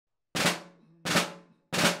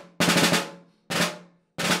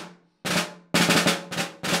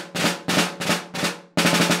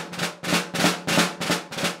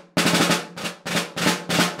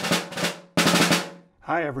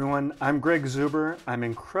Hi everyone, I'm Greg Zuber. I'm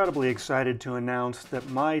incredibly excited to announce that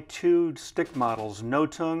my two stick models,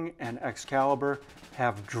 Nothung and Excalibur,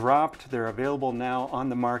 have dropped. They're available now on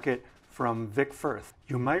the market from Vic Firth.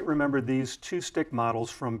 You might remember these two stick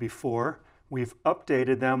models from before. We've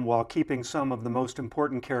updated them while keeping some of the most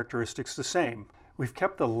important characteristics the same. We've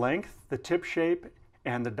kept the length, the tip shape,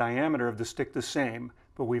 and the diameter of the stick the same,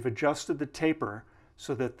 but we've adjusted the taper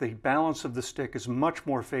so that the balance of the stick is much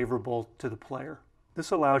more favorable to the player.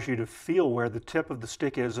 This allows you to feel where the tip of the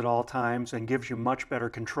stick is at all times and gives you much better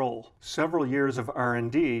control. Several years of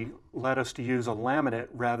R&D led us to use a laminate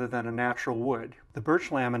rather than a natural wood. The birch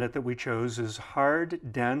laminate that we chose is hard,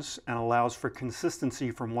 dense, and allows for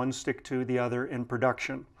consistency from one stick to the other in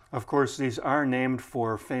production. Of course, these are named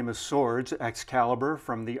for famous swords, Excalibur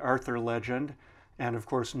from the Arthur legend, and of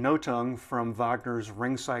course Nothung from Wagner's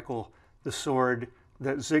Ring Cycle, the sword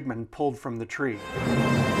that Siegmund pulled from the tree.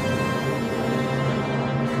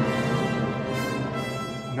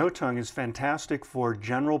 Nothung is fantastic for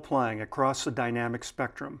general playing across the dynamic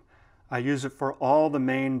spectrum. I use it for all the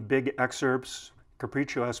main big excerpts,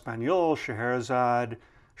 Capriccio Espagnol, Scheherazade,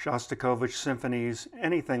 Shostakovich symphonies,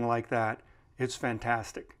 anything like that. It's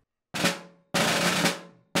fantastic.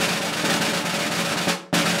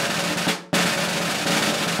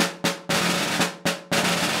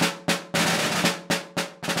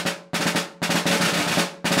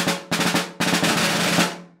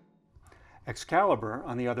 Excalibur,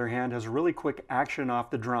 on the other hand, has really quick action off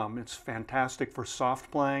the drum. It's fantastic for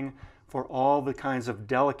soft playing, for all the kinds of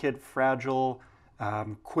delicate, fragile,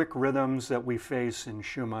 quick rhythms that we face in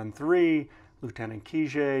Schumann 3, Lieutenant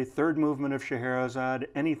Quiget, third movement of Scheherazade,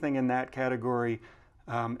 anything in that category,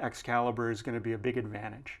 Excalibur is going to be a big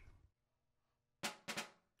advantage.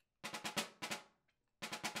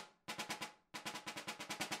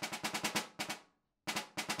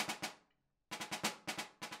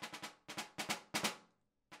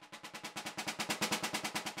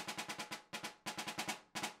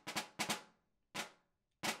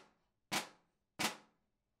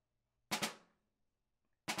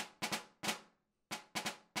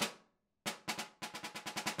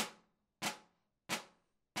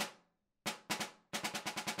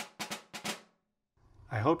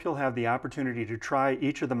 I hope you'll have the opportunity to try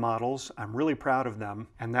each of the models. I'm really proud of them,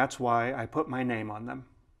 and that's why I put my name on them.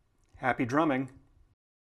 Happy drumming!